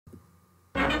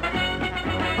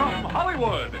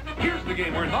Hollywood. Here's the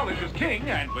game where knowledge is king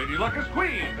and Lady Luck is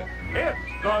queen. It's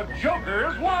the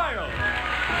Joker's Wild.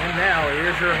 And now,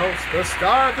 here's your host, the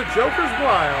star of the Joker's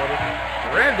Wild,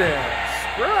 Brandon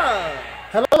Scruggs.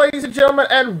 Hello, ladies and gentlemen,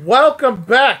 and welcome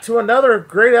back to another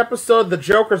great episode of the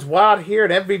Joker's Wild here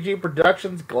at MVG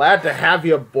Productions. Glad to have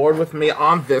you aboard with me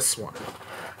on this one.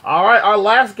 All right, our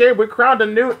last game, we crowned a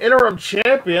new interim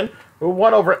champion who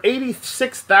won over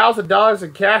 $86,000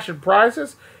 in cash and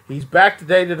prizes. He's back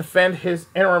today to defend his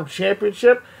interim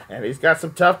championship, and he's got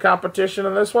some tough competition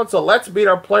in this one. So let's meet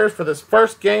our players for this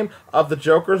first game of the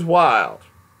Joker's Wild.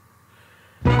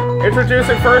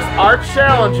 Introducing first our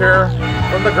challenger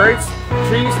from the great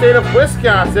tree state of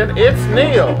Wisconsin, it's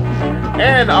Neil.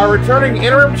 And our returning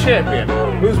interim champion,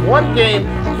 whose one game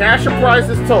cash and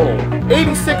prizes total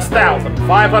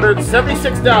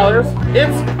 $86,576,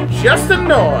 it's Justin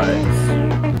Noyes.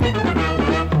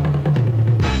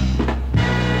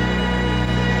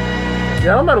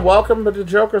 Gentlemen, welcome to the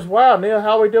Joker's Wild. Neil,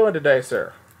 how are we doing today,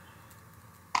 sir?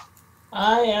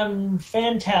 I am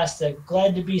fantastic.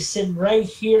 Glad to be sitting right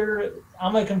here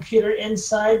on my computer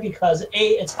inside because A,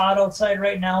 it's hot outside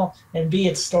right now, and B,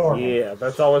 it's storming. Yeah,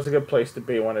 that's always a good place to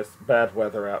be when it's bad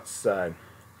weather outside.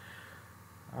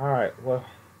 All right, well,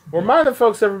 remind the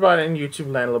folks, everybody in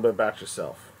YouTube land, a little bit about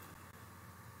yourself.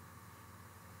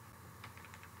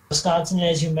 Wisconsin,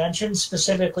 as you mentioned,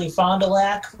 specifically Fond du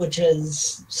Lac, which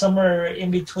is somewhere in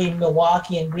between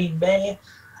Milwaukee and Green Bay.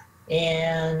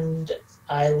 And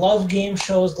I love game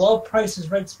shows, love Price is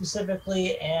Right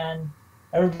specifically, and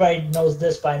everybody knows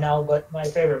this by now, but my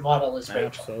favorite model is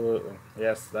Rachel. Absolutely.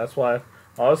 Yes, that's why,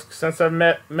 since I've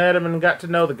met him and got to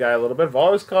know the guy a little bit, I've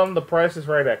always called him the Price is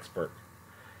Right expert.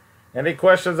 Any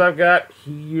questions I've got,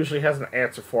 he usually has an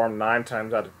answer for them 9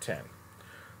 times out of 10.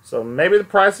 So maybe the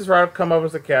Price is Right will come up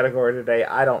as a category today.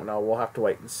 I don't know. We'll have to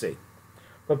wait and see.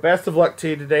 But best of luck to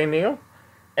you today, Neil.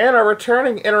 And our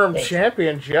returning interim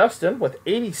champion, Justin, with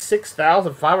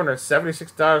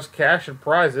 $86,576 cash and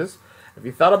prizes. Have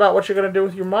you thought about what you're going to do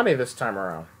with your money this time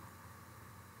around?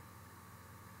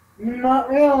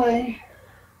 Not really.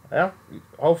 Well,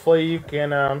 hopefully you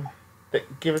can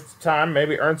give it time,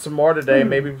 maybe earn some more today,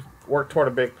 maybe work toward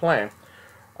a big plan.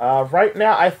 Right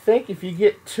now, I think if you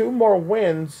get 2 more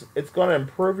wins, it's going to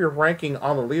improve your ranking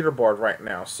on the leaderboard right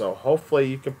now. So hopefully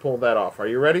you can pull that off. Are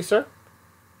you ready, sir?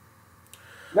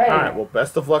 Ready. All right, well,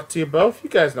 best of luck to you both. You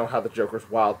guys know how the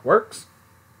Joker's Wild works.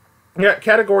 You got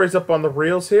categories up on the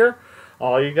reels here.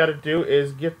 All you got to do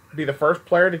is be the first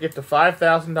player to get to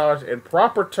 $5,000 in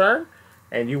proper turn,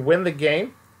 and you win the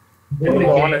game. And you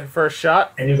go on to first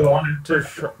shot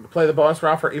to play the bonus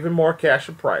round for even more cash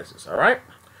and prizes. All right?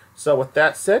 So with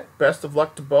that said, best of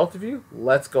luck to both of you.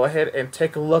 Let's go ahead and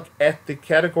take a look at the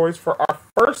categories for our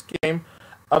first game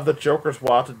of the Joker's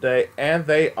Wild today, and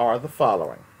they are the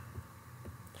following.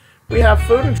 We have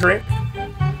food and drink,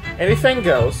 anything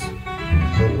goes,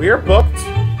 we are booked,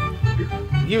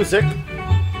 music,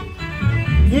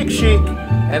 geek chic,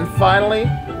 and finally,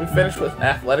 we finish with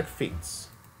athletic feats.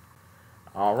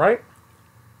 Alright,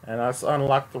 and let's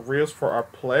unlock the reels for our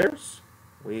players.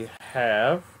 We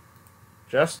have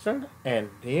Justin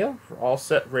and Neil all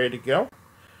set, ready to go.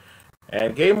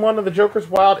 And game 1 of the Joker's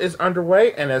Wild is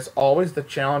underway, and as always, the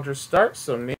challengers start.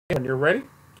 So Neil, when you're ready,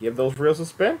 give those reels a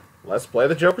spin. Let's play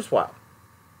the Joker's Wild.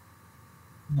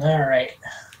 All right.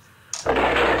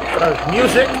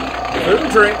 Music, food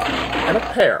and drink, and a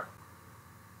pair.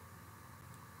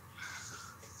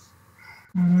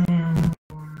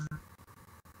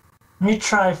 Let me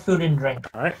try food and drink.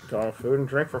 All right, going food and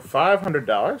drink for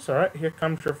 $500. All right, here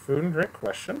comes your food and drink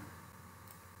question.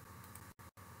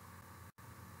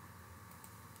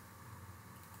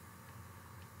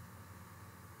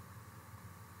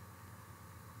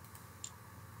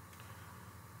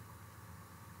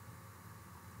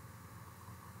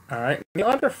 All right,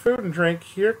 under food and drink,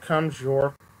 here comes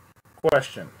your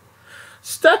question.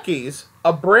 Stuckey's,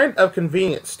 a brand of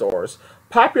convenience stores,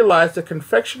 popularized a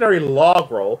confectionery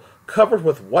log roll covered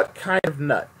with what kind of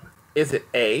nut? Is it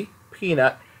A,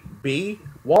 peanut, B,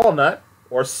 walnut,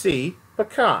 or C,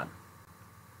 pecan?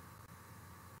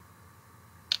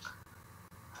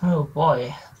 Oh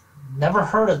boy, never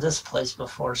heard of this place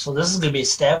before, so this is going to be a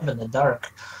stab in the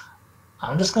dark.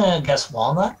 I'm just going to guess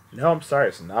walnut. No, I'm sorry,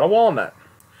 it's not a walnut.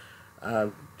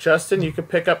 Justin, you can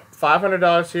pick up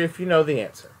 $500 here if you know the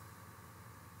answer.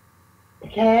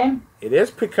 Pecan? It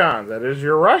is pecans. That is,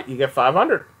 you're right. You get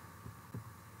 $500.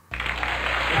 All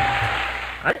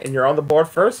right, and you're on the board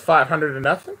first, 500 to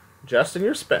nothing. Justin,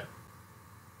 your spin.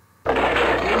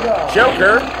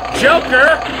 Joker!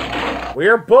 Joker! We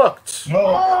are booked.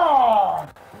 Oh.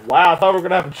 Wow, I thought we were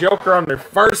going to have a Joker on their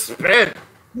first spin.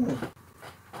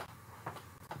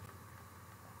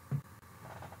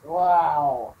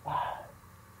 Wow. What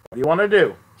do you want to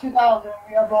do? 2000,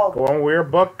 we are both. Going Weird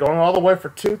Book, going all the way for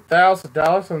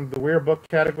 $2,000 in the Weird Book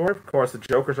category. Of course, the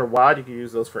Jokers are wild. You can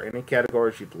use those for any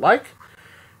categories you'd like.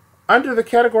 Under the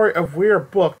category of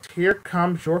Weird Book, here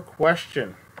comes your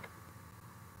question.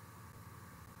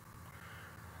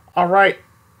 All right.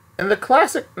 In the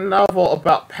classic novel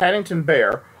about Paddington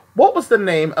Bear, what was the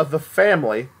name of the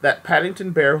family that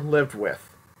Paddington Bear lived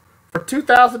with? For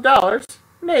 $2,000,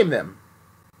 name them.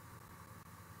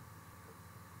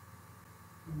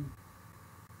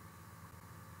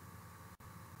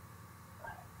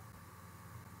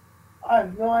 I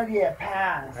have no idea.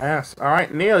 Pass. Pass. All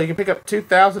right, Neil, you can pick up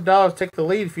 $2,000. Take the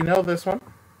lead if you know this one.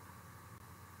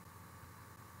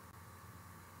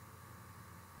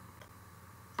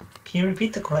 Can you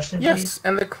repeat the question, Yes, please?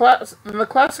 in the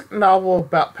classic novel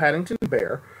about Paddington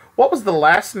Bear, what was the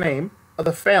last name of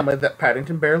the family that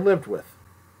Paddington Bear lived with?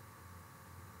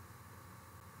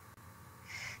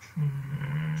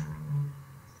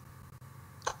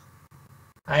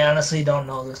 I honestly don't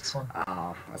know this one.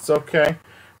 Oh, that's okay.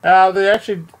 They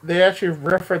actually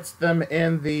referenced them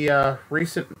in the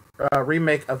recent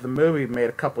remake of the movie made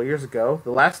a couple years ago.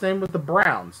 The last name was the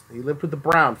Browns. He lived with the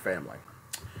Brown family.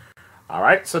 All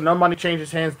right, so no money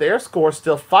changes hands there. Score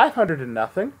still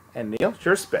 500-0. And Neil, it's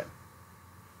your spin.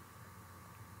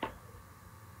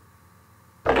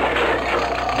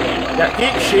 Got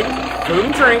Geek Chic, food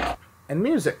and drink, and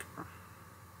music.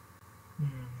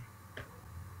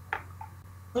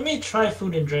 Let me try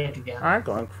food and drink again. All right,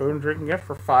 going food and drink again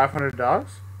for $500.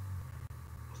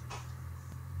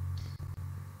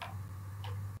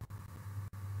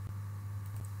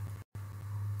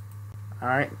 All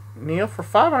right, Neil, for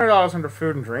 $500 under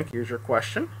food and drink, here's your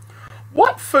question.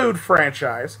 What food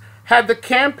franchise had the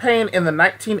campaign in the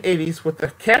 1980s with the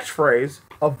catchphrase,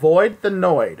 "Avoid the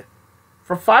Noid"?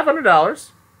 For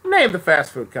 $500, name the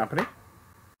fast food company.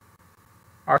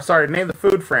 Or, sorry, name the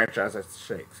food franchise, I should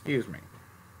say. Excuse me.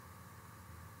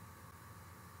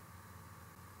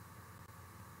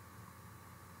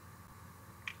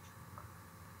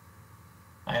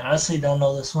 I honestly don't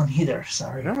know this one either.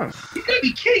 Sorry. No. You're gonna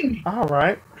be kidding me. All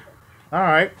right. All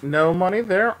right. No money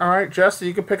there. All right, Justin,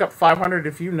 you can pick up $500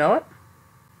 if you know it.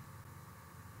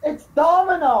 It's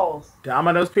Domino's.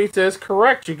 Domino's Pizza is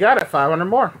correct. You got it. 500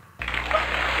 more.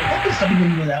 I guess I'm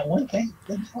going to that one thing.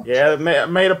 Yeah, it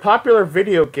made a popular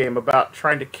video game about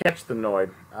trying to catch the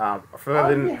Noid for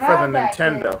the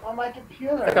Nintendo. Game on my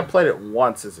computer. I think I played it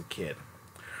once as a kid.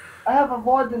 I have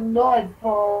Avoid the Noid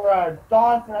for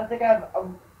DOS, and I think I have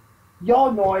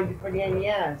Yo Noid for the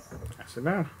NES. Yes, I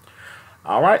know.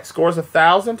 All right, scores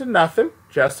 1,000-0.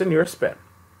 Justin, your spin.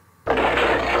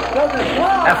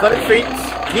 Athletic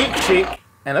Feats, Geek Chic,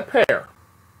 and a pair.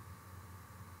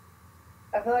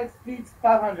 Athletic Feats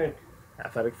 500.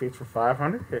 Athletic Feats for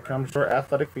 500. Here comes your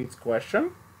Athletic Feats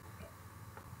question.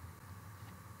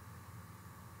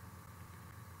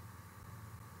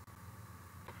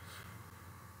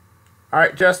 All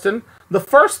right, Justin. The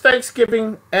first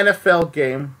Thanksgiving NFL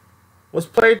game was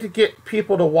played to get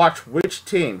people to watch which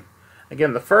team?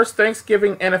 Again, the first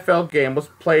Thanksgiving NFL game was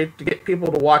played to get people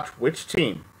to watch which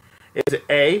team? Is it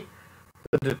A,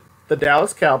 the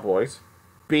Dallas Cowboys,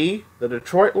 B, the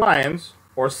Detroit Lions,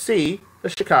 or C, the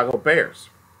Chicago Bears?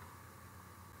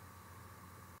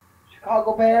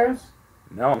 Chicago Bears?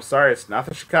 No, I'm sorry, it's not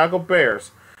the Chicago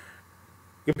Bears.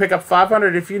 You can pick up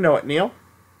 500 if you know it, Neil.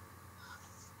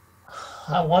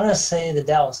 I want to say the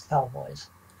Dallas Cowboys.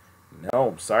 No,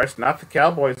 I'm sorry, it's not the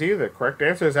Cowboys either. Correct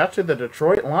answer is actually the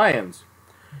Detroit Lions.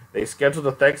 They scheduled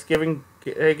a Thanksgiving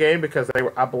game because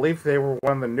I believe they were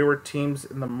one of the newer teams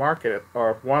in the market,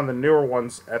 or one of the newer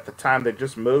ones at the time. They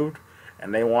just moved,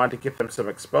 and they wanted to get them some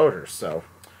exposure. So,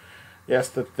 yes,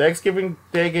 the Thanksgiving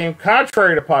Day game,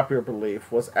 contrary to popular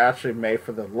belief, was actually made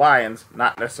for the Lions,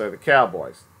 not necessarily the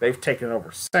Cowboys. They've taken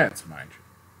over since, mind you.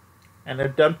 And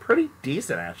they've done pretty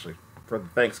decent, actually, for the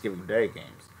Thanksgiving Day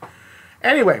games.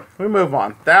 Anyway, we move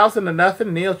on.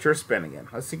 1,000-0. Neil, it's your spin again.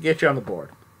 Let's see, get you on the board.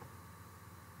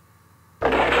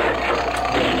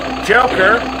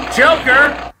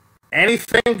 Joker,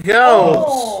 anything goes.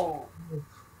 Oh.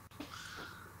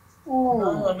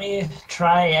 Well, let me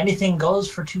try anything goes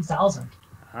for 2,000.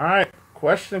 All right,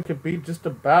 question could be just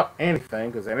about anything,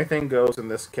 because anything goes in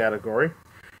this category.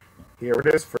 Here it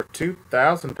is for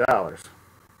 $2,000.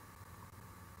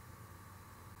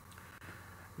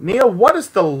 Neil, what is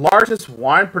the largest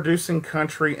wine-producing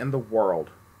country in the world?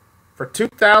 For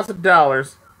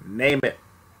 $2,000, name it.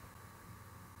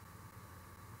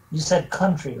 You said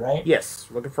country, right? Yes,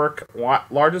 looking for a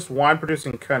largest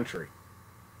wine-producing country.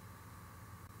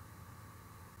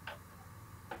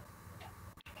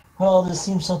 Well, this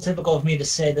seems so typical of me to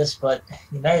say this, but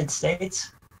United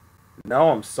States? No,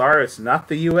 I'm sorry. It's not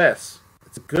the U.S.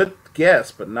 It's a good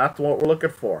guess, but not what we're looking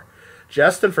for.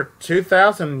 Justin, for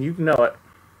 2,000, you know it.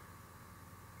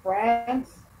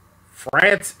 France?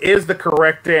 France is the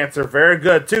correct answer. Very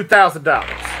good. $2,000.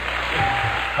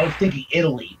 I was thinking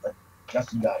Italy, but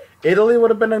Justin got it. Italy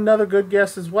would have been another good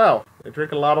guess as well. They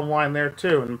drink a lot of wine there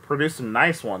too and produce a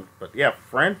nice one. But yeah,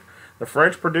 the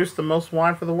French produce the most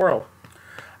wine for the world.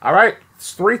 All right,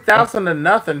 it's 3,000 to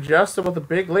nothing. Justin with a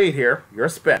big lead here. Your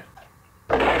spin.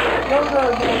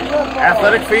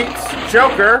 Athletic feats,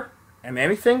 Joker, and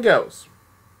anything goes.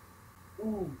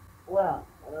 Ooh, well,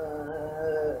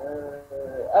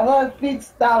 athletic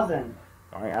feats 1,000.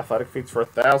 All right, athletic feats for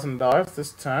 $1,000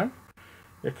 this time.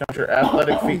 Here comes your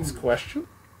athletic feats question.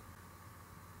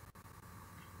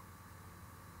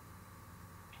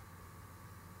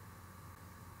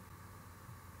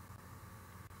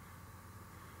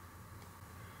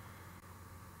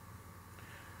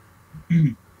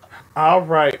 All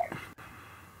right,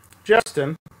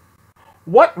 Justin,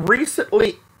 what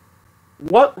recently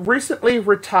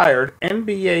retired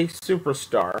NBA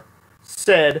superstar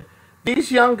said,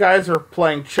 "These young guys are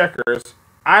playing checkers.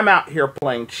 I'm out here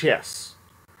playing chess."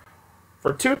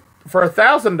 For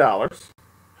 $1,000,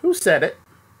 who said it?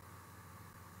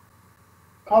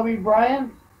 Kobe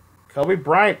Bryant? Kobe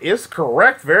Bryant is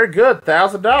correct. Very good.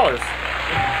 $1,000.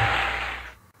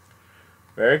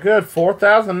 Very good.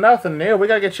 4,000 nothing. Neil, we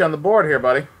gotta get you on the board here,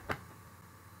 buddy.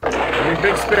 Pretty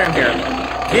big spin here.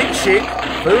 Geek Chic,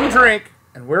 food and drink,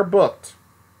 and we're booked.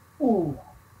 Ooh.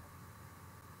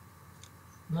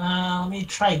 Let me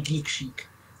try Geek Chic.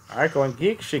 All right, going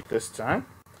Geek Chic this time.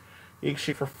 Geek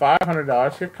Chic for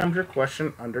 $500. Here comes your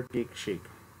question under Geek Chic.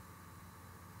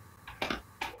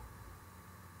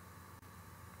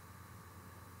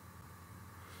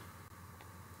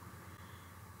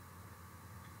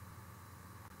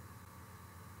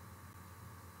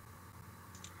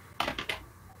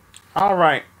 All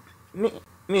right,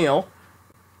 Neil,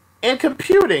 in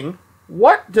computing,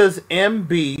 what does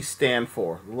MB stand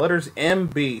for? The letters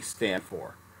MB stand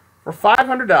for. For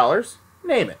 $500,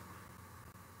 name it.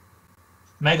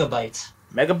 Megabytes.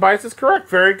 Megabytes is correct.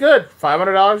 Very good.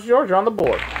 $500, George, you're on the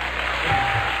board. Good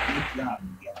job,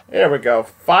 Miguel. There we go.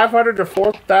 500 to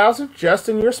 4,000.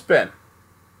 Justin, your spin.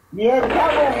 Yeah, double,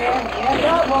 man.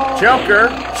 Yeah, double.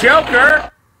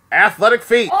 Joker. Athletic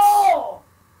feats. Oh!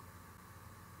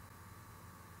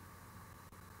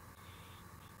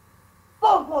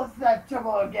 So close to that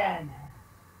triple again.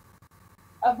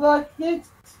 Athletic feats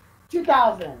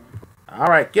 2,000. All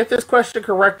right, get this question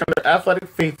correct under athletic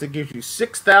feats. It gives you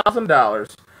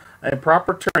 $6,000 and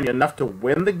proper turn, enough to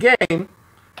win the game,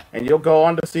 and you'll go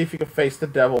on to see if you can face the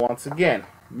devil once again.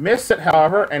 Miss it,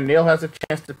 however, and Neil has a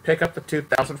chance to pick up the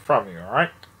 $2,000 from you. All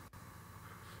right.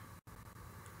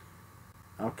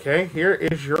 Okay, here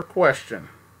is your question.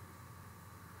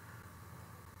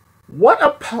 What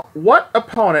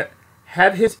opponent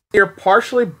had his ear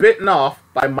partially bitten off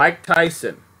by Mike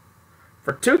Tyson?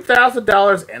 For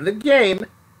 $2,000 and the game,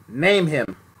 name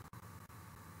him.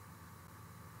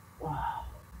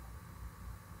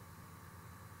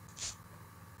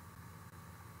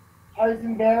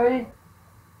 Tyson Berry?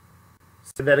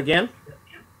 Say that again?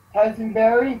 Tyson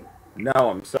Berry? No,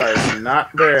 I'm sorry. It's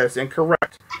not there. It's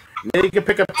incorrect. Now you can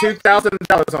pick up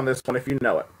 $2,000 on this one if you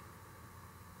know it.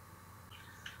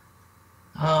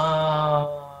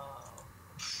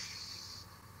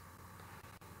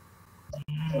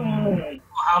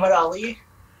 Muhammad Ali?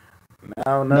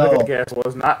 No, another good guess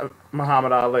was not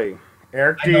Muhammad Ali.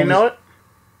 Eric, do you know it?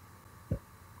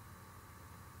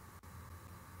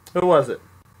 Who was it?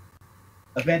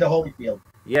 Evander Holyfield.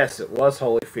 Yes, it was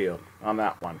Holyfield on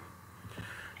that one.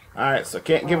 All right, so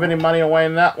can't give any money away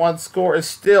in that one. Score is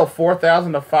still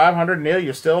 4,000 to 500. Neil,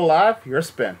 you're still alive. Your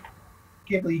spin.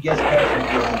 Can't believe you guessed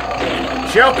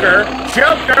past Joker!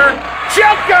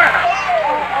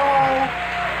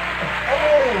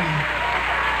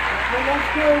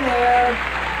 Let's go there.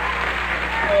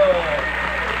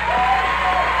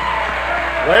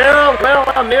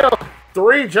 Well, Neil.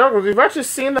 3 Jokers. We've actually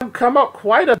seen them come up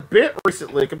quite a bit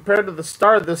recently compared to the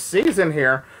start of this season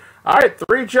here. All right,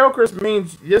 3 Jokers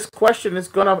means this question is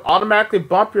going to automatically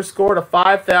bump your score to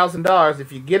 $5,000.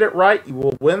 If you get it right, you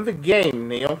will win the game,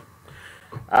 Neil.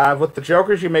 With the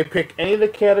Jokers, you may pick any of the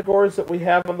categories that we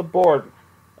have on the board.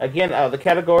 Again, the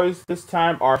categories this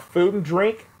time are food and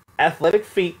drink, athletic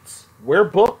feats, we're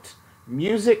booked,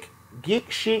 music,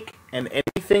 geek chic, and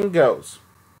anything goes.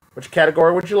 Which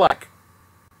category would you like?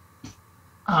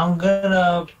 I'm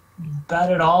gonna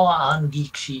bet it all on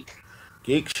Geek Chic.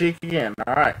 Geek Chic again.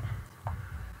 All right.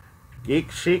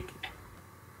 Geek Chic.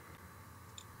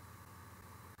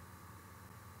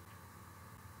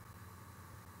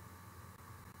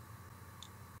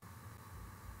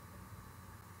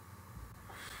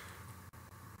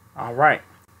 All right.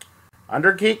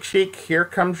 Under Geek Chic, here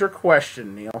comes your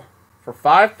question, Neil. For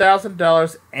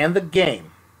 $5,000 and the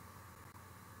game,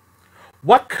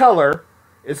 what color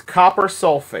is copper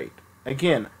sulfate?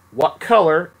 Again, what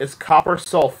color is copper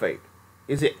sulfate?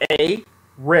 Is it A,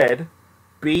 red,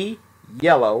 B,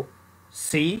 yellow,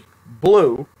 C,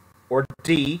 blue, or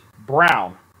D,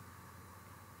 brown?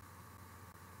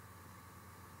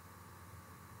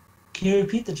 Can you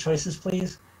repeat the choices,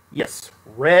 please? Yes,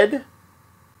 red,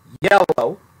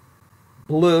 yellow,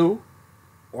 blue,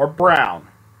 or brown.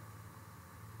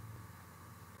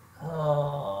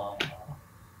 Oh,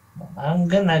 I'm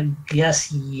gonna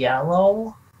guess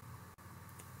yellow.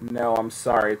 No, I'm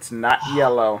sorry, it's not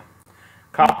yellow.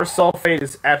 Copper sulfate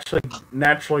is actually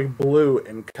naturally blue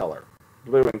in color.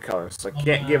 So I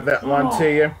can't give that one to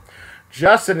you.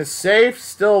 Justin is safe,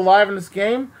 still alive in this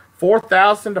game.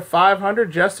 4,000 to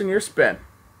 500. Justin, your spin.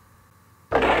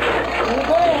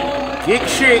 Geek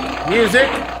Chic, music,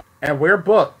 and we're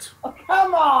booked. Oh,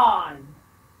 come on!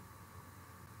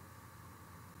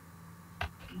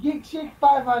 Geek Chic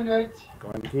 500.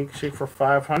 Going Geek Chic for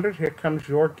 500. Here comes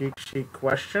your Geek Chic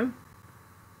question.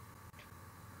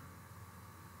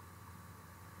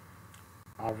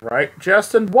 All right,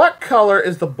 Justin, what color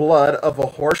is the blood of a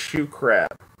horseshoe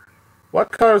crab?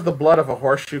 What color is the blood of a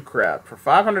horseshoe crab? For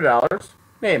 $500,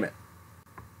 name it.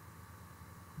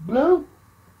 Blue?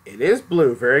 It is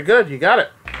blue. Very good. You got it.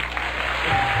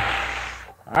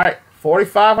 All right,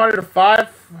 4,500 to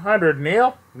 500.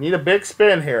 Neil, need a big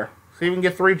spin here. See if we can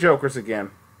get 3 jokers again.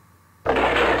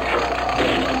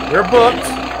 We're booked.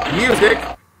 Music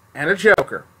and a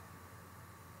joker.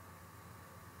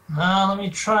 Let me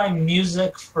try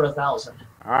music for 1,000.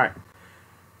 All right.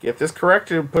 Get this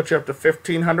correct, it'll put you up to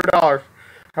 $1,500.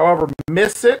 However,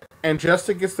 miss it, and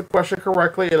Justin gets the question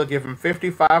correctly, it'll give him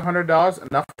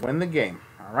 $5,500, enough to win the game.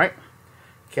 All right.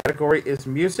 Category is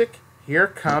music. Here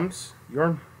comes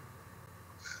your...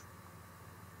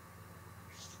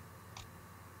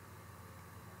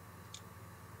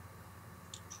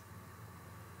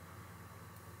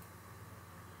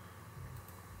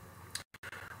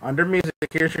 Under music,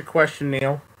 here's your question,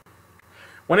 Neil.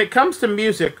 When it comes to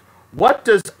music, what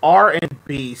does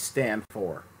R&B stand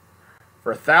for?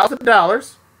 For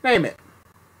 $1,000, name it.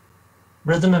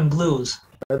 Rhythm and blues.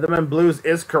 Rhythm and blues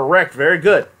is correct. Very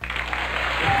good.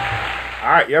 All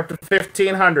right, you're up to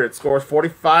 1,500. Scores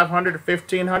 4,500 to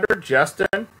 1,500.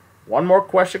 Justin, one more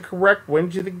question correct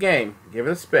wins you the game. Give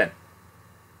it a spin.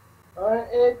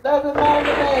 It doesn't matter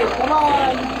to me. Come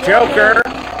on. Joker,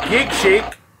 Geek Chic,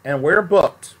 and we're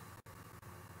booked.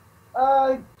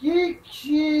 Geek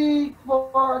Chic for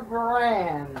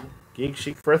 $1,000. Geek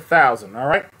Chic for 1,000. All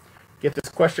right. Get this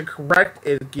question correct.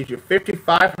 It gives you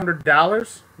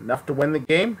 $5,500, enough to win the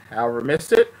game. However,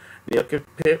 missed it.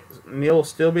 Neil will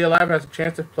still be alive, has a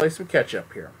chance to play some catch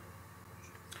up here.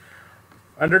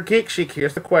 Under Geek Chic,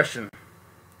 here's the question.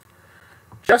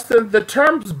 Justin, the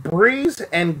terms breeze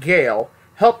and gale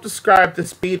help describe the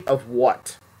speed of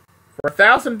what? For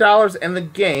 $1,000 in the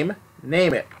game,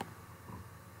 name it.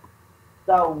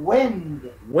 The wind.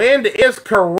 Wind is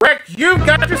correct. You've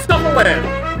got yourself a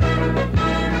win.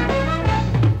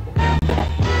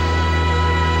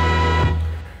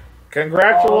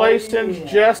 Congratulations,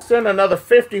 Justin. Another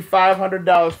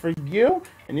 $5,500 for you.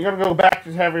 And you're going to go back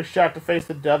to have your shot to face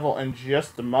the devil in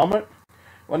just a moment.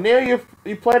 Well, Neil,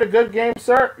 you played a good game,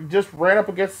 sir. You just ran up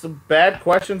against some bad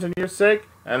questions in your sake.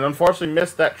 And unfortunately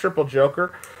missed that triple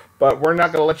joker. But we're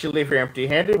not going to let you leave here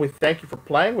empty-handed. We thank you for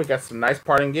playing. We got some nice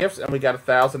parting gifts. And we got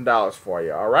 $1,000 for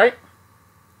you. All right?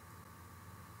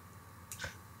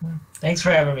 Thanks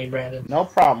for having me, Brandon. No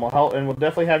problem. We'll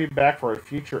definitely have you back for a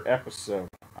future episode.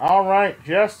 All right,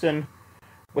 Justin.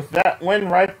 With that win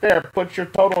right there, puts your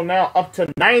total now up to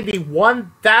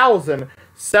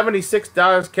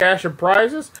 $91,076 cash and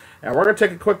prizes. And we're going to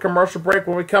take a quick commercial break.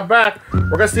 When we come back, we're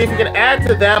going to see if we can add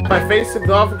to that by facing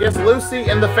off against Lucy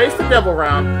in the Face the Devil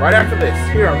round right after this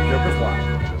here on Joker's Wild.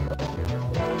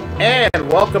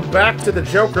 And welcome back to the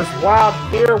Joker's Wild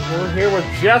here. We're here with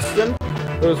Justin,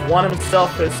 who's won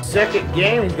himself his second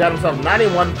game. He's got himself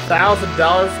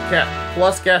 $91,000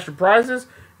 plus cash and prizes.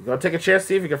 He's going to take a chance to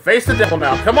see if he can face the devil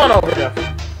now. Come on over,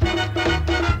 Justin.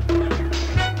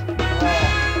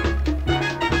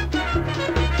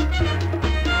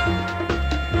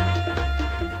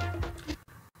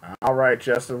 All right,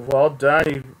 Justin. Well done.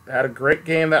 You had a great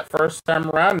game that first time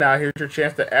around. Now here's your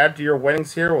chance to add to your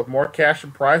winnings here with more cash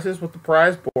and prizes with the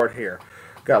prize board here.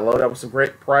 Got to load up with some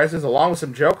great prizes along with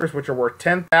some jokers, which are worth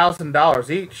 $10,000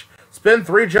 each. Spin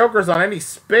 3 jokers on any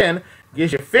spin.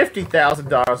 Gives you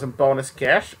 $50,000 in bonus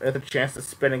cash with a chance to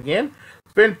spin again.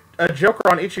 Spin a joker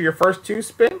on each of your first 2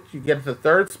 spins. You get the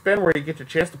 3rd spin where you get your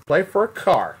chance to play for a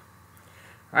car.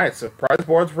 Alright, so prize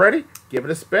board's ready. Give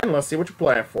it a spin. Let's see what you're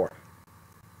playing for.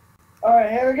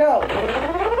 Alright, here we go.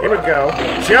 Here we go.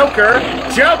 Joker!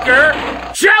 Joker!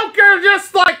 Joker!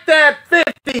 Just like that!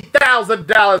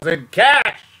 $50,000 in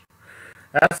cash!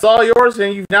 That's all yours,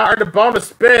 and you've now earned a bonus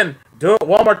spin. Do it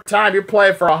one more time. You're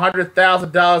playing for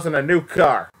 $100,000 in a new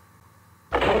car.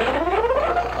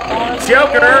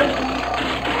 Joker!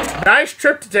 Nice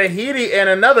trip to Tahiti and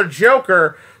another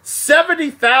joker.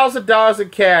 $70,000 in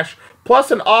cash,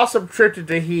 plus an awesome trip to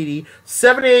Tahiti.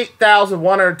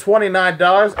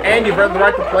 $78,129, and you've earned the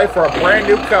right to play for a brand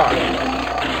new car.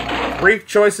 3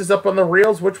 choices up on the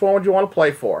reels. Which one would you want to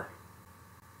play for?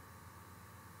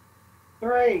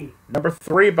 3. Number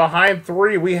 3, behind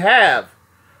 3, we have,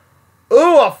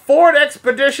 a Ford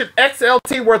Expedition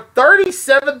XLT worth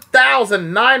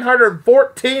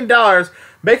 $37,914,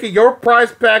 making your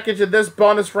prize package in this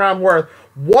bonus round worth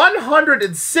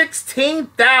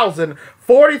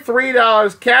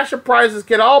 $116,043. Cash and prizes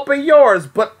can all be yours,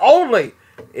 but only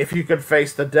if you can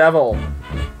face the devil.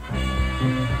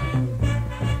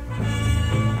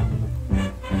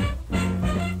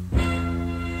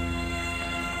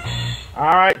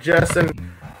 All right, Justin.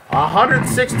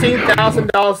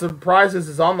 $116,000 in prizes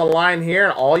is on the line here,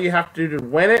 and all you have to do to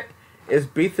win it is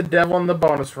beat the devil in the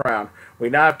bonus round. We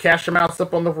now have cash amounts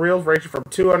up on the reels ranging from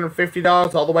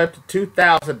 $250 all the way up to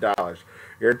 $2,000.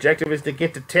 Your objective is to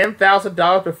get to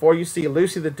 $10,000 before you see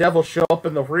Lucy the Devil show up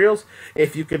in the reels.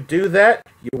 If you can do that,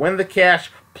 you win the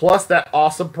cash plus that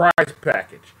awesome prize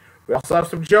package. We also have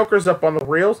some jokers up on the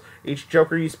reels. Each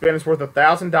joker you spin is worth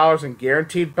 $1,000 in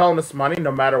guaranteed bonus money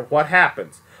no matter what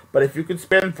happens. But if you can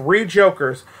spend 3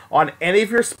 jokers on any of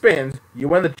your spins, you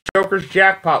win the Joker's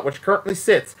jackpot, which currently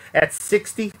sits at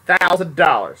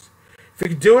 $60,000. If you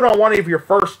can do it on one of your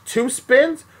first 2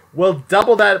 spins, we'll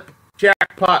double that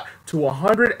jackpot to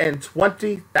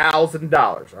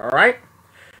 $120,000. All right?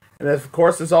 And of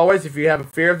course, as always, if you have a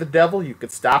fear of the devil, you can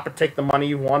stop and take the money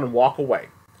you won and walk away.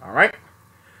 All right?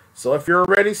 So if you're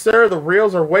ready, sir, the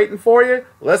reels are waiting for you.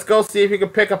 Let's go see if you can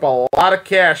pick up a lot of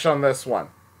cash on this one.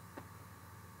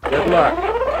 Good luck.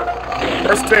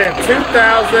 First spin,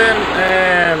 2,000,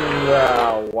 and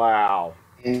wow.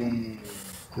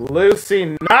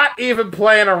 Lucy not even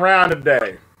playing around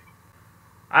today.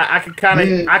 I can kind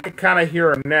of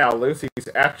hear her now. Lucy's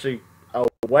actually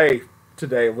away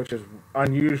today, which is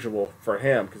unusual for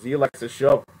him because he likes to show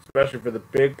up, especially for the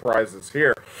big prizes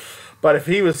here. But if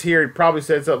he was here, he'd probably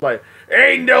say something like,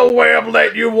 "Ain't no way I'm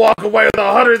letting you walk away with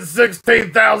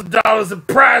 $116,000 in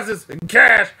prizes and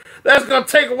cash. That's going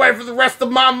to take away from the rest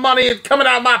of my money and coming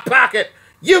out of my pocket.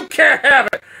 You can't have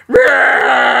it."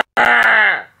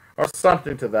 Or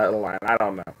something to that line. I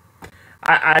don't know.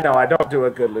 I know I don't do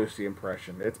a good Lucy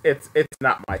impression. It's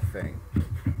not my thing.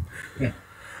 Yeah.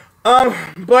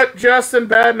 But Justin,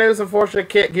 bad news. Unfortunately, I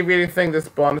can't give you anything this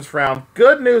bonus round.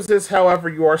 Good news is, however,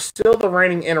 you are still the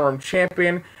reigning interim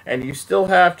champion, and you still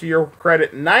have, to your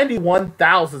credit,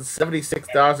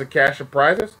 $91,076 in cash and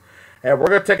prizes. And we're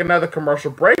going to take another commercial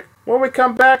break. When we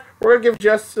come back, we're going to give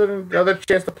Justin another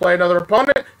chance to play another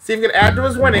opponent, see if he can add to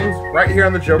his winnings right here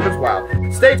on the Joker's Wild.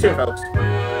 Stay tuned, folks.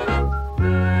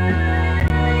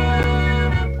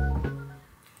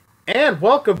 And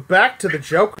welcome back to the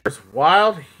Joker's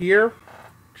Wild here.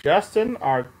 Justin,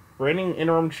 our reigning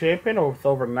interim champion with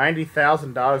over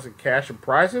 $90,000 in cash and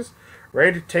prizes,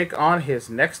 ready to take on his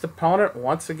next opponent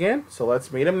once again. So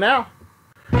let's meet him now.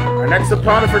 Our next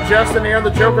opponent for Justin here on the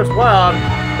Joker's Wild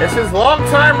is his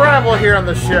longtime rival here on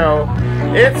the show.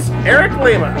 It's Eric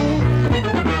Lima.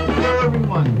 Hello,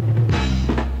 everyone.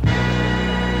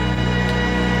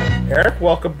 Eric,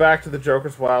 welcome back to the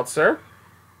Joker's Wild, sir.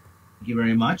 Thank you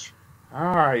very much.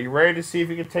 All right, you ready to see if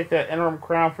you can take that interim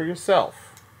crown for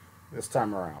yourself this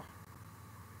time around?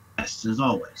 Yes, as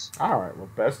always. All right, well,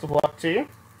 best of luck to you.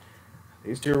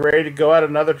 These two are ready to go at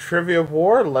another trivia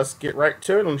war. Let's get right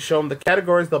to it and show them the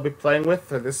categories they'll be playing with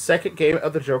for this second game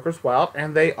of the Joker's Wild,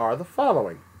 and they are the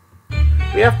following.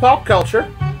 We have pop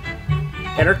culture,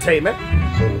 entertainment,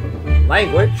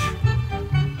 language,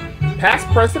 past,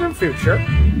 present, and future,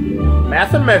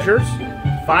 math and measures,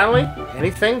 finally,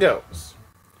 anything goes.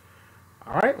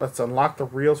 All right, let's unlock the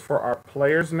reels for our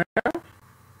players now.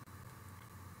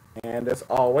 And as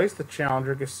always, the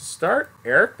challenger gets to start.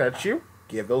 Eric, that's you.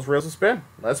 Give those reels a spin.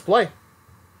 Let's play.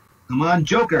 Come on,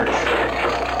 Joker.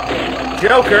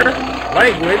 Joker,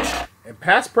 language, and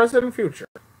past, present, and future.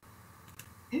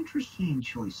 Interesting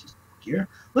choices here.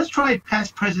 Let's try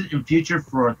past, present, and future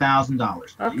for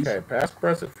 $1,000, please. Okay, past,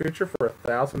 present, future for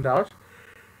 $1,000.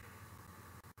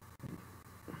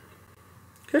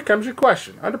 Here comes your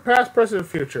question. Under past, present, and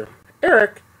future,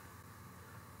 Eric,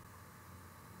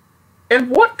 in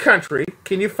what country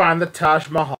can you find the Taj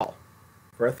Mahal?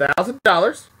 For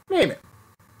 $1,000, name it.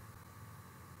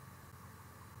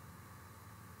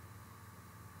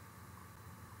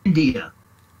 India.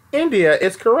 India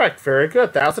is correct. Very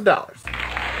good.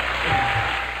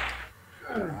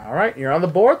 $1,000. All right, you're on the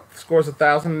board. The score's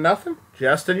 1,000-0.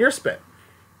 Justin, your spin.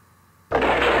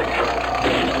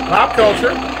 Pop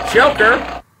culture,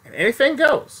 Joker, and anything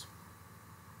goes.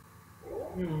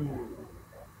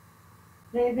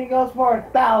 Anything goes for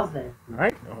 1,000. All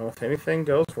right. Well, if anything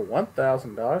goes for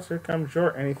 $1,000, here comes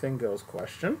your anything goes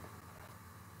question.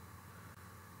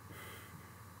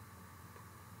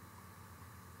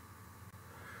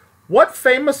 What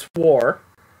famous war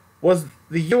was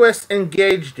the U.S.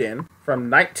 engaged in from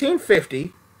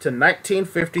 1950 to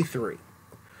 1953?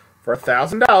 For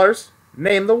 $1,000,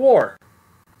 name the war.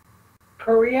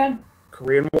 Korean?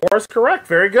 Korean War is correct.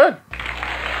 Very good.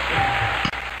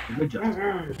 Good job.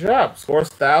 Good job. Scores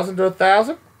 1,000 to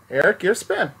 1,000. Eric, your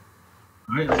spin.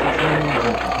 All right,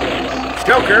 let's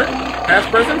Joker, past,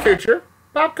 present, future,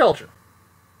 pop culture.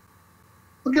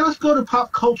 Okay, let's go to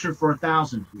pop culture for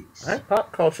 1,000, please. All right,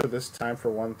 pop culture this time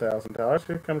for $1,000.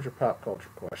 Here comes your pop culture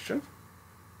question.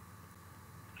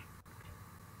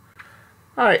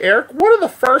 All right, Eric, what are the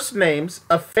first names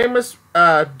of famous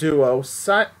duo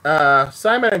Simon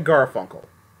and Garfunkel?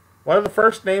 What are the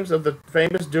first names of the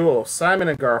famous duo Simon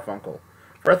and Garfunkel?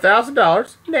 For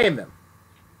 $1,000, name them.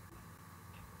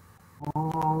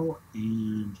 Paul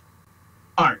and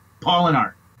Art. Paul and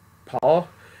Art. Paul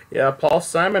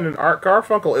Simon and Art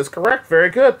Garfunkel is correct. Very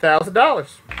good. $1,000.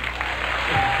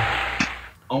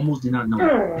 Almost did not know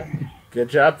that. Good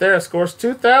job there. It scores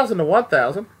 2,000 to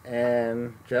 1,000.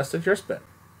 And Justin, your spin.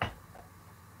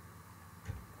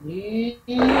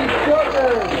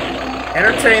 Joker.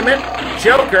 Entertainment,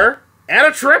 Joker, and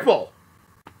a triple.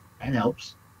 That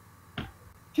helps.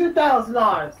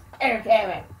 $2,000.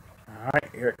 Entertainment. All right,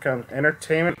 here comes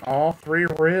entertainment. All three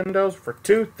windows for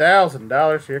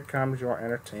 $2,000. Here comes your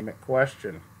entertainment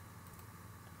question.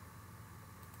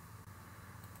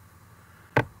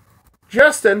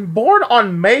 Justin, born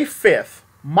on May 5th,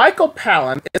 Michael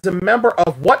Palin is a member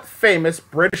of what famous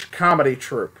British comedy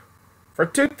troupe? For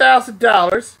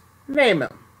 $2,000, name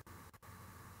him.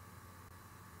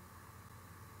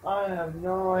 I have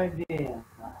no idea.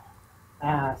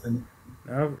 Ass.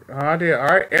 No idea. All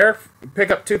right, Eric, pick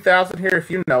up 2,000 here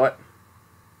if you know it.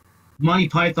 Monty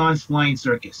Python's Flying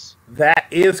Circus. That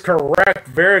is correct.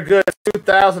 Very good.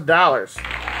 $2,000.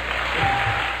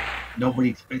 Nobody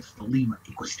expects the Lima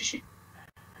Inquisition.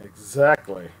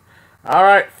 Exactly. All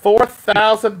right,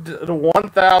 $4,000 to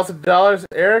 $1,000.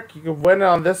 Eric, you can win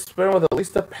on this spin with at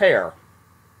least a pair.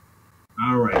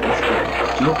 All right, let's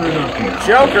go. Joker's up here.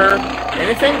 Joker,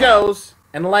 anything goes,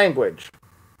 and language.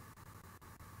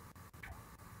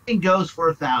 It goes for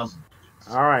 1,000.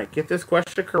 All right, get this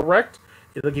question correct.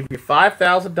 It'll give you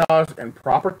 $5,000 in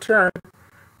proper turn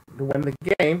to win the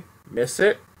game. Miss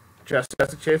it, just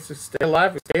has a chance to stay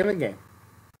alive and stay in the game.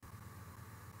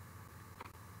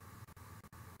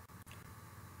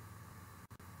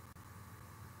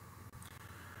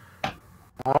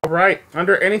 All right,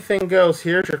 under anything goes,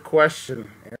 here's your question,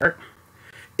 Eric.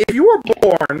 If you were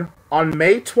born on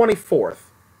May 24th,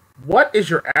 what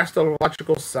is your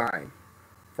astrological sign?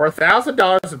 For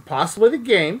 $1,000 and possibly the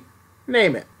game,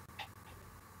 name it.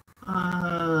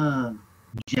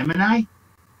 Gemini?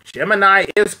 Gemini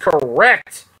is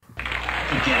correct.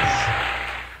 I guess.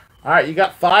 All right, you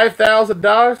got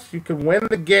 $5,000. You can win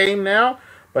the game now.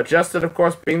 But Justin, of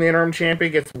course, being the interim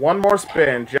champion, gets one more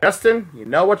spin. Justin, you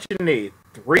know what you need.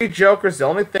 3 jokers, the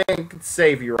only thing that can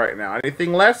save you right now.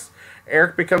 Anything less,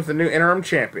 Eric becomes the new interim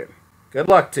champion. Good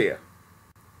luck to you.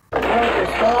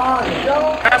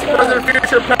 Past, present,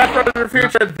 future, past, present,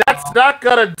 future. That's not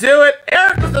going to do it.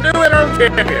 Eric is the new interim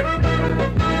champion.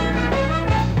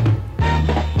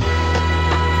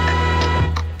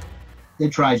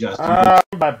 Good try, Justin.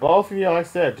 By both of you, like I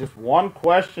said, just one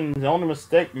question. The only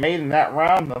mistake made in that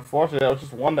round. Unfortunately, it was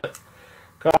just one that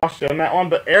cost you on that one.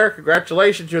 But Eric,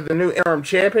 congratulations. You're the new interim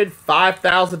champion.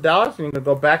 $5,000. And you're going to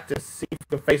go back to see if you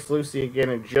can face Lucy again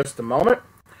in just a moment.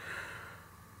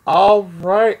 All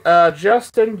right,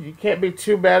 Justin, you can't be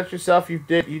too bad at yourself. You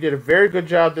did a very good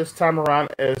job this time around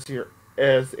as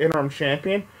interim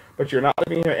champion, but you're not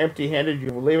leaving here empty-handed.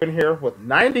 You're leaving here with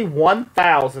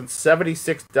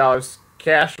 $91,076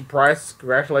 cash and prize.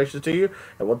 Congratulations to you,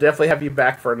 and we'll definitely have you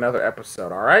back for another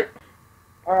episode. All right.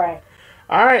 All right.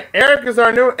 All right, Eric is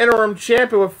our new interim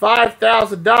champion with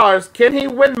 $5,000. Can he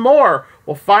win more?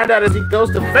 We'll find out as he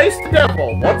goes to face the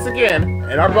devil once again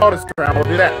in our bonus round. We'll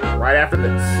do that right after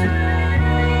this.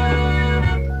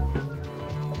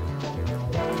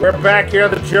 We're back here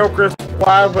at the Joker's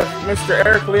Wild with Mr.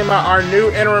 Eric Lima, our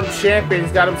new interim champion.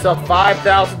 He's got himself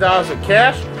 $5,000 in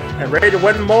cash and ready to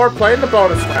win more playing the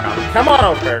bonus round. Come on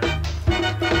over, Eric.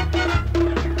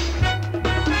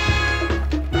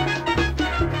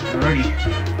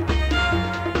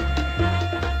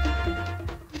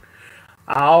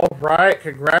 All right,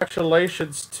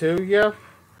 congratulations to you.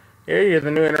 Here you're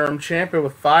the new interim champion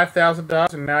with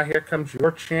 $5,000, and now here comes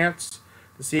your chance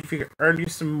to see if you can earn you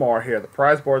some more here. The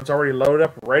prize board's already loaded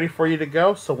up, ready for you to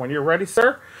go. So when you're ready,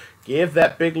 sir, give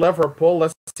that big lever a pull.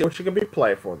 Let's see what you can be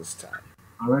playing for this time.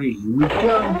 All right, here we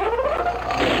go.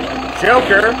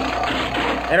 Joker,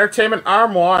 entertainment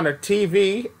armoire and a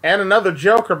TV, and another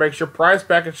Joker makes your prize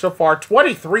package so far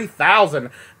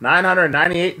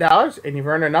 $23,998, and you've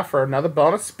earned enough for another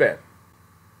bonus spin.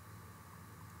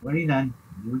 29.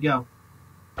 Here we go.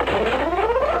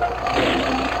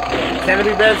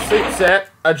 Canopy bed sleep set,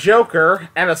 a Joker,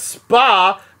 and a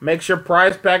spa makes your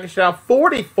prize package now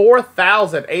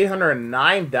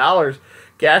 $44,809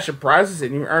 cash and prizes,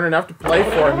 and you earn enough to play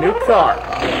for a new car.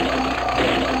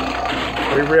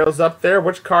 3 reels up there.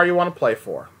 Which car you want to play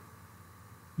for?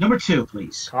 Number 2,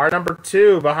 please. Car number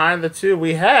 2. Behind the 2,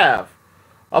 we have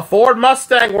a Ford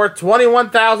Mustang worth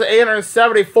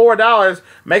 $21,874,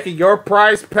 making your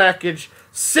prize package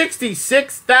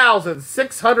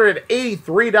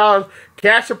 $66,683.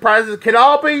 Cash and prizes can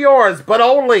all be yours, but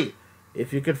only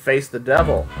if you can face the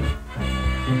devil.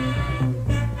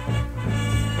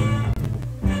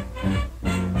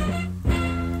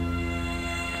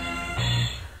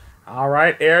 All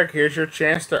right, Eric, here's your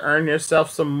chance to earn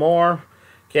yourself some more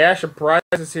cash and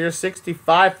prizes here.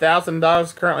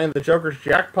 $65,000 currently in the Joker's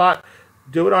jackpot.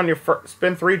 Do it on your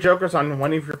spin 3 Jokers on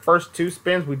one of your first 2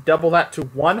 spins. We double that to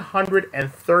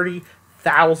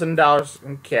 $130,000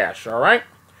 in cash. All right.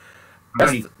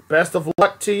 Best of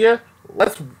luck to you.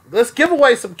 Let's give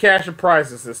away some cash and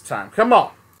prizes this time. Come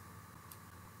on.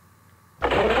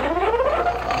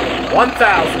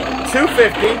 1,000.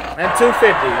 250 and 250.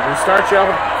 We start you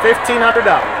off with $1,500.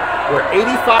 We're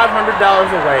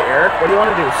 $8,500 away, Eric. What do you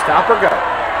want to do? Stop or go?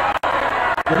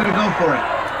 We're going to go for it.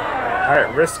 All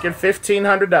right, risking $1,500.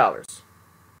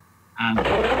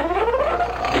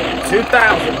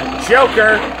 2,000.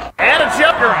 Joker and a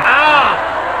Joker.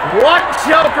 One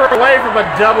Joker away from a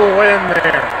double win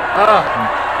there.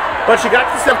 But you got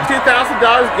yourself $2,000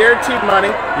 guaranteed money.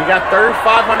 You got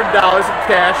 $3,500 in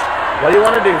cash. What do you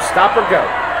want to do? Stop or go?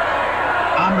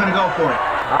 I'm going to go for it.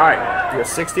 All right, you're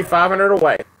 $6,500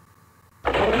 away.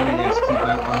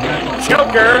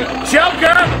 Joker!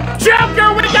 Joker!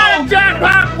 Joker! We got a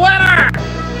jackpot winner!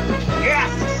 Yes!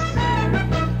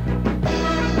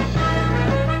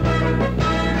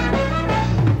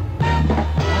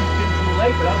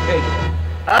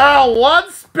 Oh,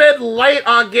 one spin late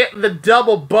on getting the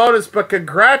double bonus, but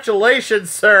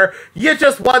congratulations, sir. You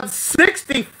just won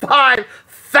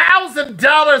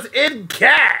 $65,000 in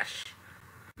cash.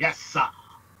 Yes, sir.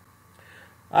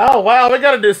 Oh, wow, we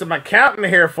got to do some accounting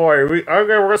here for you. Okay, we're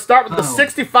going to start with the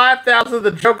 $65,000 of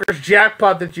the Joker's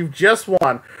jackpot that you've just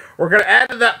won. We're going to add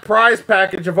to that prize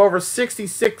package of over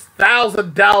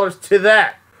 $66,000 to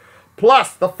that.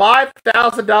 Plus the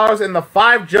 $5,000 in the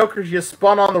 5 Jokers you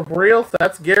spun on the reel.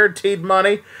 That's guaranteed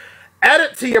money. Add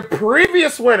it to your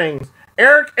previous winnings.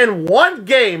 Eric, in one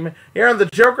game here on the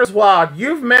Joker's Wild,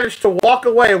 you've managed to walk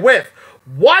away with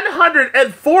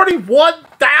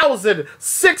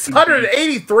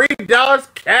 $141,683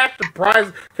 cash and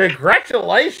prize.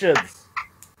 Congratulations.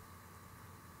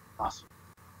 Awesome.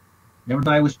 Never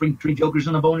thought I would spring 3 Jokers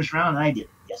in a bonus round, and I did.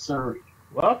 Yes, sir.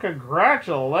 Well,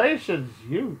 congratulations.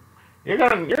 You're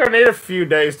gonna need a few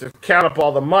days to count up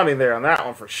all the money there on that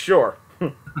one for sure.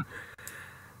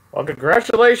 Well,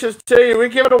 congratulations to you. We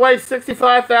give it away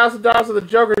 $65,000 of the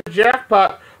Joker's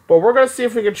jackpot. But we're going to see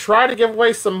if we can try to give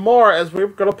away some more as we're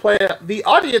going to play the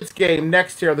audience game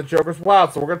next here, the Joker's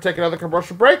Wild. So we're going to take another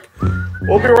commercial break.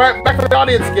 We'll be right back with the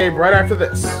audience game right after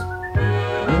this.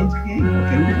 Audience game?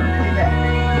 Okay, we're going to play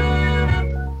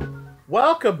that.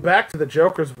 Welcome back to the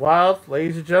Joker's Wild,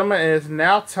 ladies and gentlemen. It is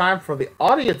now time for the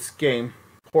audience game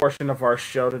portion of our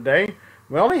show today.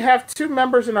 We only have 2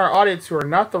 members in our audience who are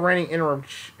not the reigning interim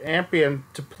champion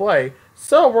to play.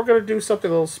 So we're going to do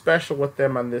something a little special with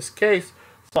them on this case.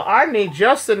 So I need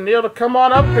Justin and Neil to come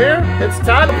on up here. It's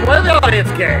time to play the audience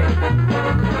game.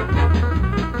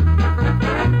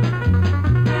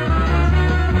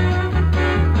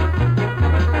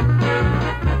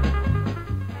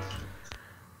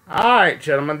 Alright,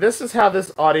 gentlemen, this is how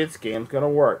this audience game is going to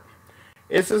work.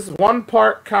 This is one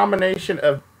part combination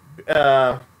of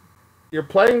you're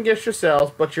playing against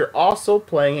yourselves, but you're also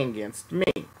playing against me.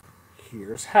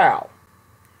 Here's how.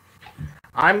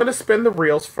 I'm going to spin the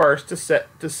reels first to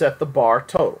set the bar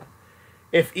total.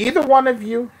 If either one of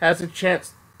you has a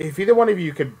chance, if either one of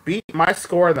you could beat my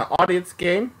score in the audience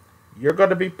game, you're going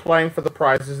to be playing for the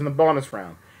prizes in the bonus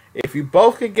round. If you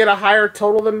both could get a higher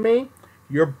total than me,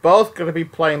 you're both going to be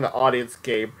playing the audience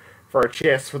game for a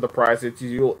chance for the prizes.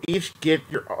 You'll each get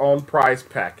your own prize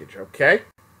package, okay?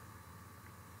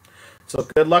 So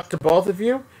good luck to both of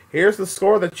you. Here's the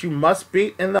score that you must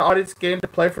beat in the audience game to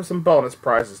play for some bonus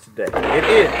prizes today. It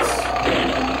is...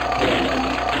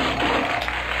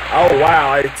 oh,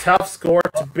 wow, a tough score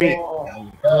to beat.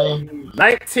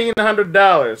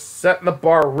 $1,900, setting the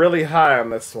bar really high on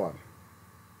this one.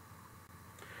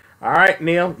 All right,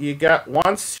 Neil, you got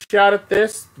one shot at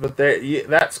this, but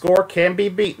that score can be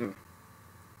beaten.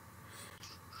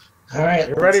 All right,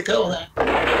 you ready? Let's go then.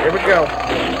 Here we go.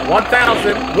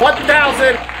 1,000, 1,000,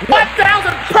 1,000,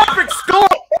 perfect score,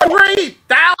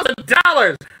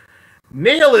 $3,000.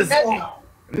 Neil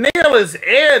is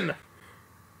in.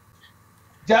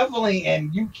 Definitely,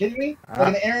 and you kidding me?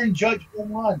 Like an Aaron Judge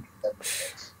home run.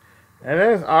 It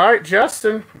is. All right,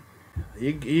 Justin.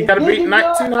 You got to beat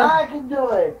 1,900. I can do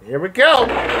it. Here we go.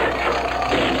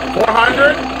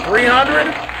 400,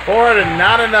 300, 400.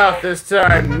 Not enough this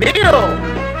time. Neil,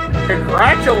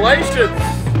 congratulations.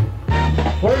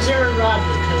 Where's Aaron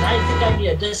Rodgers? Because I think I need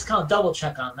a discount double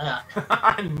check on that.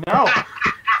 I know.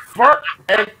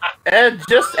 And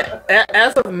just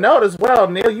as of note as well,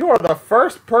 Neil, you are the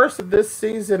first person this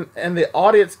season in the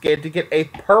audience game to get a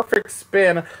perfect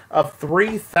spin of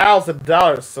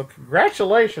 $3,000. So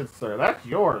congratulations, sir. That's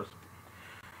yours.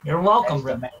 You're welcome,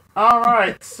 Remy. All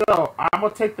right, so I'm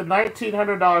going to take the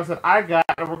 $1,900 that I got,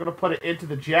 and we're going to put it into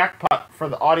the jackpot for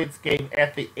the audience game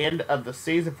at the end of the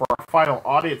season for our final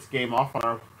audience game off on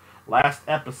our last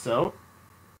episode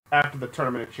after the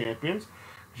Tournament of Champions.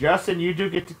 Justin, you do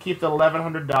get to keep the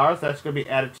 $1,100. That's going to be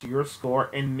added to your score.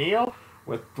 And Neil,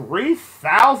 with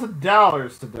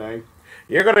 $3,000 today,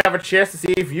 you're going to have a chance to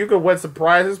see if you can win some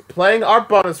prizes playing our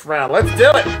bonus round. Let's do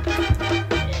it!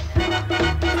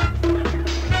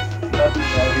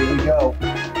 Here we go.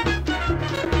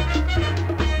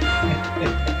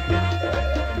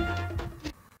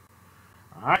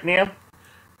 All right, Neil.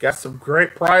 Got some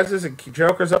great prizes and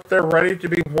jokers up there ready to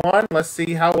be won. Let's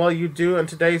see how well you do in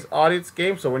today's audience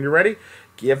game. So when you're ready,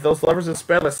 give those levers a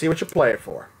spin. Let's see what you're playing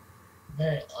for. All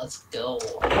right, let's go.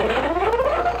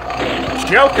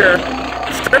 Joker,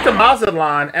 strip to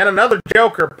Mazatlan, and another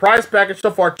Joker. Prize package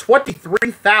so far,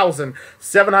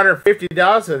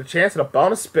 $23,750 and a chance at a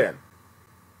bonus spin.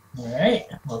 All right,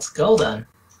 let's go then.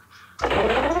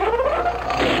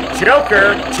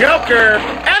 Joker,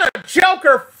 and a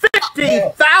Joker,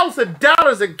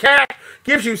 $50,000 in cash,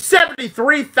 gives you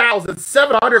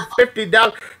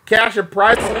 $73,750 cash and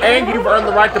prizes, and you've earned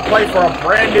the right to play for a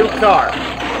brand new car.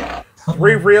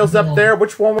 3 reels up there.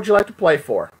 Which one would you like to play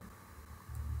for?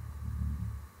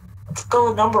 Let's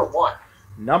go number 1.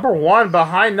 Number 1,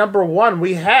 behind number 1,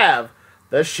 we have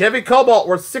the Chevy Cobalt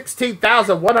worth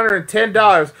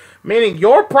 $16,110, meaning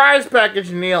your prize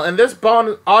package, Neil, in this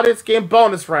audience game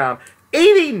bonus round,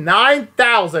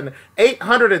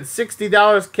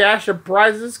 $89,860 cash and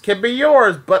prizes can be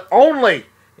yours, but only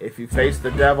if you face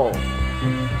the devil.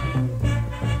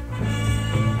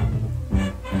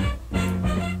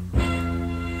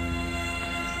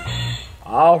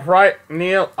 All right,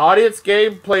 Neil. Audience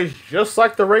game plays just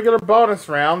like the regular bonus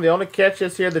round. The only catch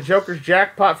is here the Joker's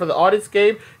jackpot for the audience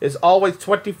game is always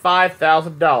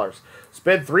 $25,000.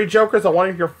 Spend 3 Jokers on one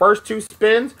of your first 2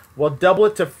 spins. We'll double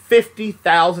it to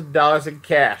 $50,000 in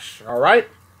cash. All right?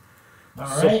 All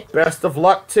right. So best of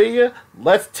luck to you.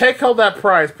 Let's take home that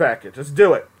prize package. Let's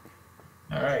do it.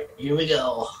 All right, here we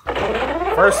go.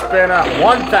 First spin up,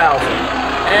 1,000.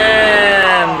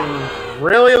 And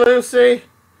really, Lucy?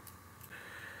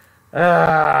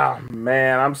 Ah,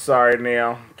 man, I'm sorry,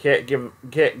 Neil. Can't give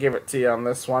it to you on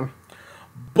this one.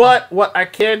 But what I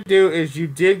can do is you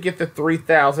did get the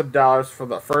 $3,000 for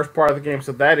the first part of the game,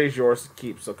 so that is yours to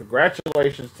keep. So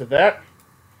congratulations to that.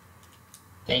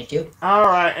 Thank you. All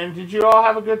right, and did you all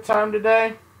have a good time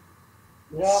today?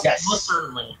 Yeah. Yes, most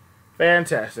certainly.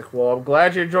 Fantastic. Well, I'm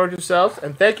glad you enjoyed yourselves,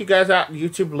 and thank you guys out in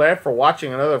YouTube land for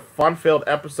watching another fun-filled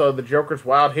episode of The Joker's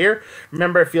Wild here.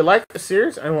 Remember, if you like the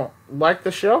series and like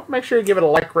the show, make sure you give it a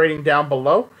like rating down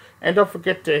below, and don't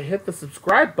forget to hit the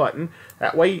subscribe button.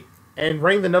 That way, and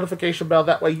ring the notification bell.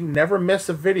 That way, you never miss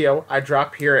a video I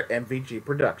drop here at MVG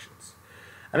Productions.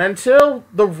 And until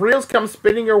the reels come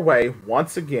spinning your way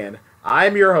once again,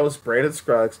 I'm your host, Brandon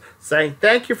Scruggs, saying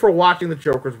thank you for watching The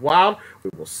Joker's Wild.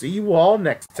 We will see you all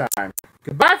next time.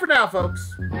 Goodbye for now,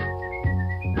 folks.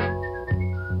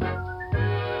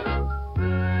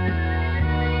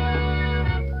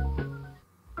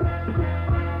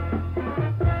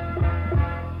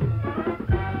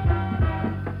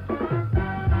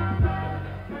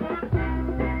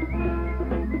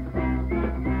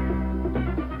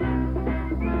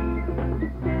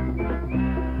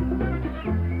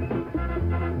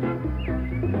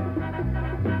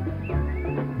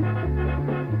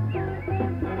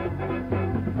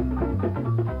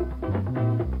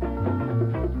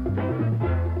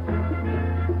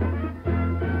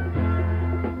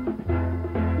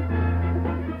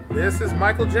 This is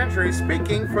Michael Gentry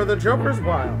speaking for The Joker's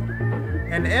Wild,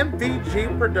 an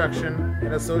MVG production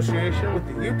in association with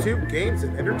the YouTube Games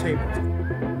and Entertainment